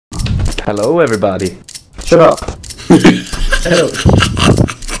Hello, everybody. Shut up. Hello.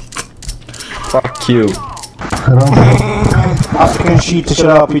 Fuck you. African shit, shut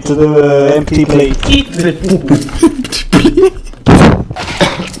up, it's the empty plate.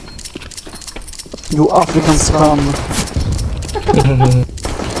 You African scum.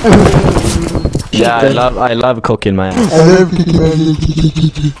 Yeah, I love cooking my ass.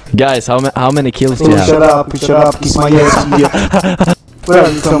 Guys, how many kills do you have? Shut up, kiss my ass, idiot. Where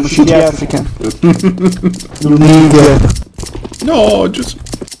are you from, shitty African? You need No, giusto.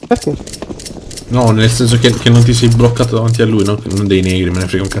 Perché? No, nel senso che non ti sei bloccato davanti a lui, no? Non dei negri, me ne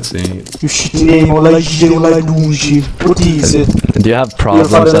frega un cazzo dei negri. You shitty name, all I dunci. What is it? Do you have Your problems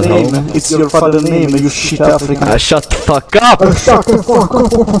father at name, home? it's your father name, you shit African. Shut the fuck up! Shut the fuck up!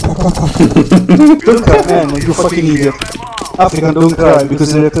 Don't cry, man, you fucking idiot. African don't cry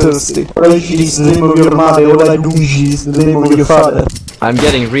because they're thirsty. Olaiji is the name of your mother, Olaidunji is the name of your father. I'm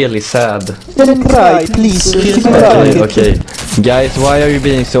getting really sad. Don't cry, please, keep crying. Okay. Guys, why are you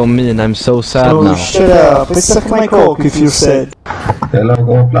being so mean? I'm so sad Oh, now. shut up, I suck my cock if you're sad. Hello,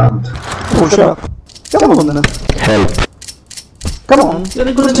 go plant. Oh, shut up. Come on then. Help. Come on.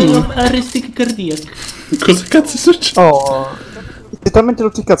 Continui. Arresti cardiaci. Cosa cazzo è successo? Oh, sei talmente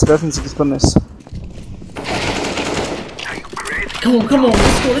rotti il cazzo che alla fine si è disconnesso. Come on,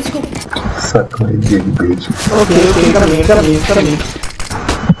 let's go. Suck my dick, bitch. Ok, come here.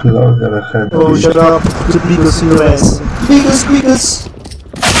 Closer ahead. Oh, shut up, the Beagles in your ass. Beagles!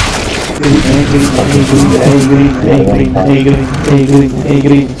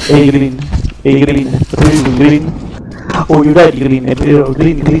 Green. Oh, you died, green. Green.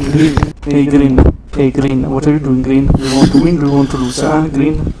 What are you doing, green? You want to win, you want to lose, huh?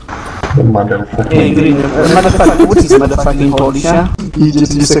 Green. The motherfucker. Hey, green. Motherfucker, what is motherfucking Polish, huh? You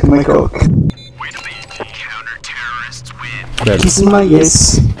just suck my cock. Kiss my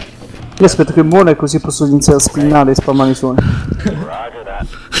ass. Io aspetto che muore così posso iniziare a spinnare e spammare i suoni.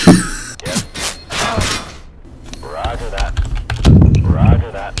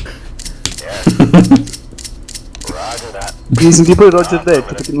 Mi senti poi Roger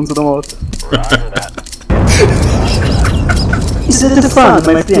detto perché non sono morto. Is that the fun,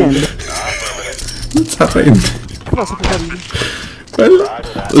 my friend? Non si arrende. Però sono carini. Bello.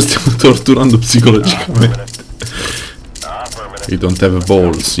 Lo stiamo torturando psicologicamente. You don't have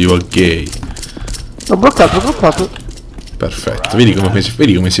balls, you are gay. L'ho bloccato. Perfetto, vedi come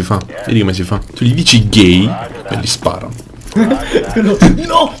si fa. Tu gli dici gay e gli sparano. No,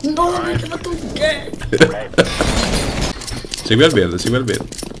 non hai chiamato un gay. Segui al verde.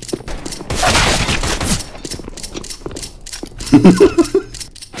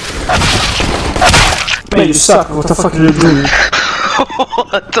 Man, you suck, what the fuck are you doing?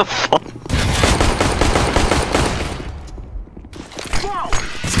 What the fuck?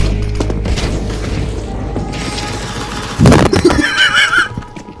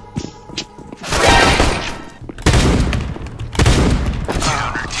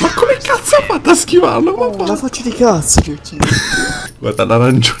 Ma come cazzo ha fatto a schivarlo? Oh, la faccia di cazzo che uccide. Guarda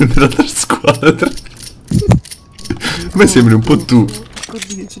l'arancione dell'altra squadra. A me sembri un po' tu.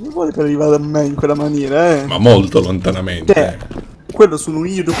 Così ce ne vuole per arrivare a me in quella maniera, eh? Ma molto lontanamente. Cioè, quello sono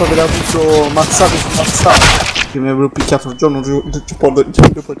io dopo aver avuto mazzato su mazzato. Che mi avevo picchiato il giorno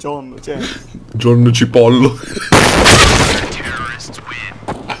dopo giorno, cioè. Giorno cipollo.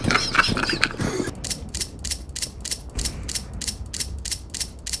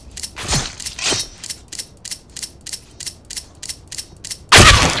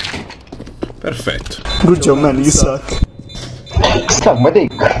 Perfetto. Good job, man, you suck. Suck my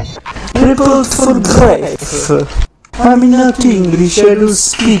dick. Report for grave. I'm not English, I don't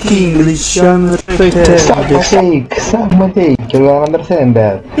speak English, I'm retarded. Suck my dick. You don't understand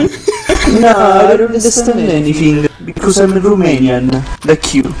that. No, I don't understand anything, because I'm Romanian,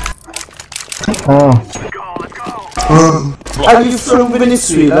 like you. Oh. Are you from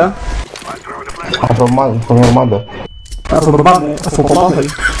Venezuela? From your mother. From Mumbai.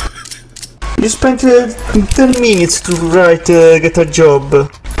 You spent 10 minutes to write get a job.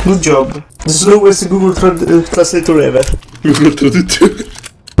 Good job. The slowest Google translator ever. Google traduttore.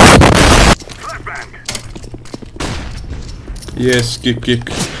 Yes, kick.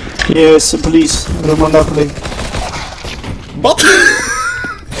 Yes, please. Roman Napoli. What?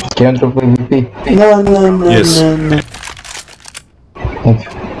 Can you play VP? No. Yes.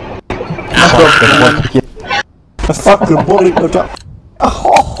 Fuck your body.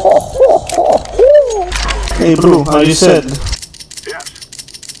 Hey bro, are you sad?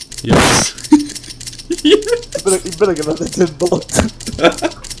 Yes. Il bello che l'ha detto il bot.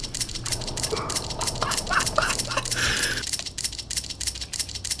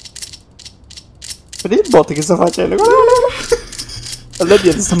 vedi il bot che sta facendo? Lei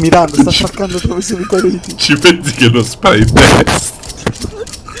ti sta mirando, sta spaccando dove sono i pareti. Ci pensi che lo spara in testa?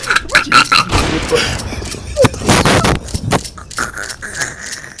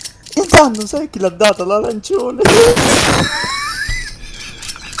 Il danno, sai chi l'ha dato? L'arancione.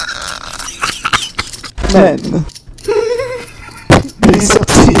 Man.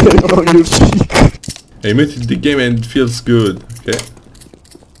 Disappear on your cheek. Hey, made it the game and it feels good, okay?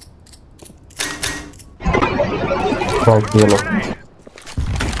 Tranquillo.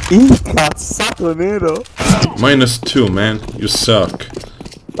 Incazzato nero. -2, man. You suck.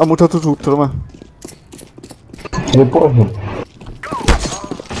 Ha mutato tutto, ma. Le puoi.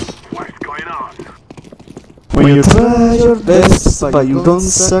 When you try your best, but you don't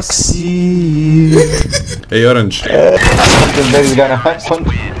succeed. Hey, Orange. Something that is gonna happen.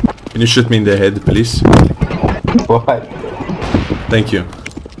 Can you shoot me in the head, please? Why? Thank you.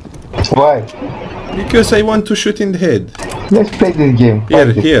 Why? Because I want to shoot in the head. Let's play this game.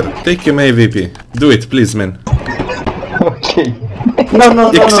 Here, here. Take my AVP. Do it, please, man. Okay.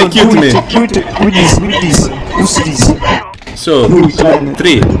 No, Execute me. With this. Use this. So,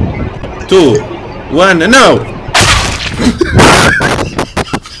 3, 2, 1, now!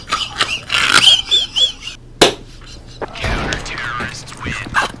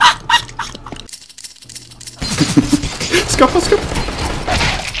 Scappa, scappa!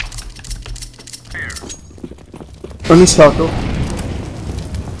 Non è stato.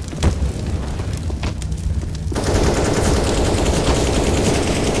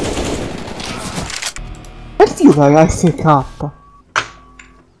 Perché io la FK?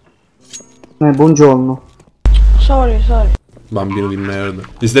 Buongiorno. Sorry. Bambino di merda.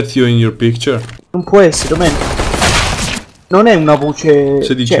 Is that you in your picture? Non può essere, domenica. Non è una voce.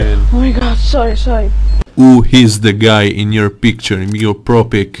 Stai dicendo. Oh my god, sorry. Who is the guy in your picture, in your pro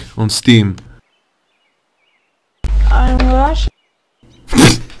pic on Steam? I'm Rush.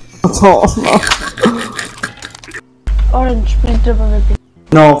 No. Orange, print double VP.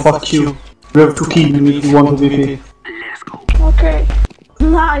 No, fuck you. You have to kill me if you want to VP. Ok.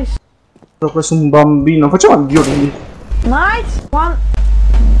 Nice. Ho preso un bambino. Facciamo il violino. Nice. One.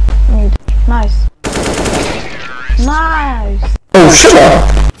 Nice. Oh, shut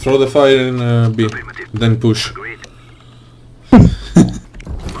up! Throw the fire in B, then push.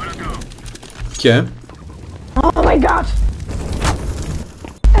 Chi è? Oh my god.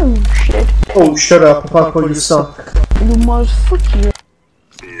 Oh shit. Oh, shut up, Paco, you suck. You motherfucker.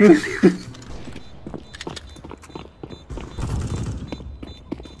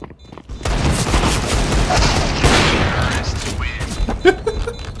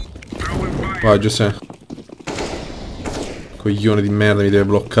 Vai Giuseppe. Coglione di merda, mi deve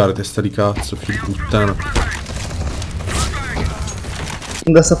bloccare, testa di cazzo, figlio di puttana.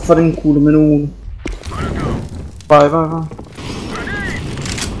 Andasse a fare in culo, -1. Vai.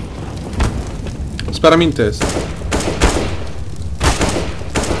 Sparami in testa.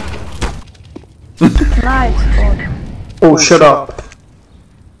 Nice. Oh, shut up.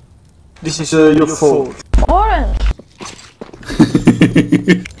 This is your fault. Orange.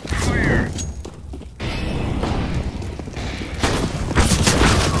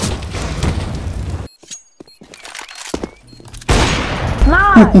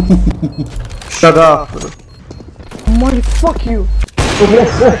 Nice. Shut up. Motherfuck you.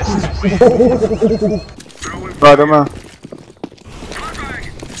 Vai da me.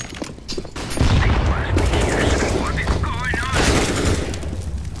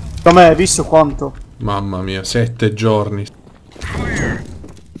 Da me, hai visto quanto? Mamma mia, 7 giorni.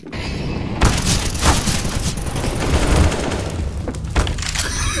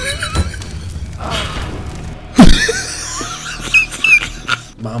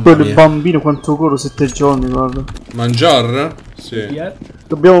 Mamma Quello mia. bambino quanto corro 7 giorni, guarda. Mangiar? Sì. Yeah.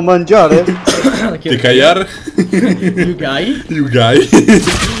 Dobbiamo mangiare? Ti caiar? You guy. You guy.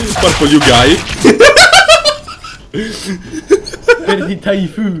 Purple you guy. Ferdi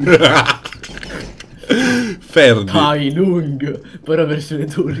Tayfur. Ferdi. Tai lung. Però versione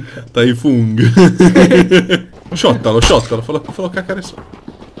turca. Tayfung. Sciottalo, fallo cacare su.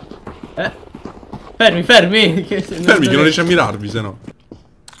 Fermi. Fermi che non riesce a mirarvi, se no.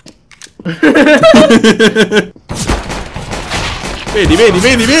 Vedi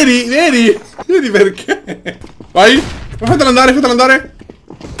perché? Vai, fatelo andare.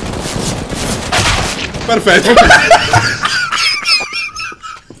 Perfetto.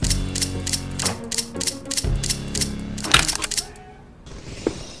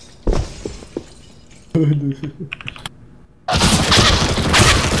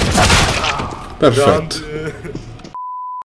 Perfetto.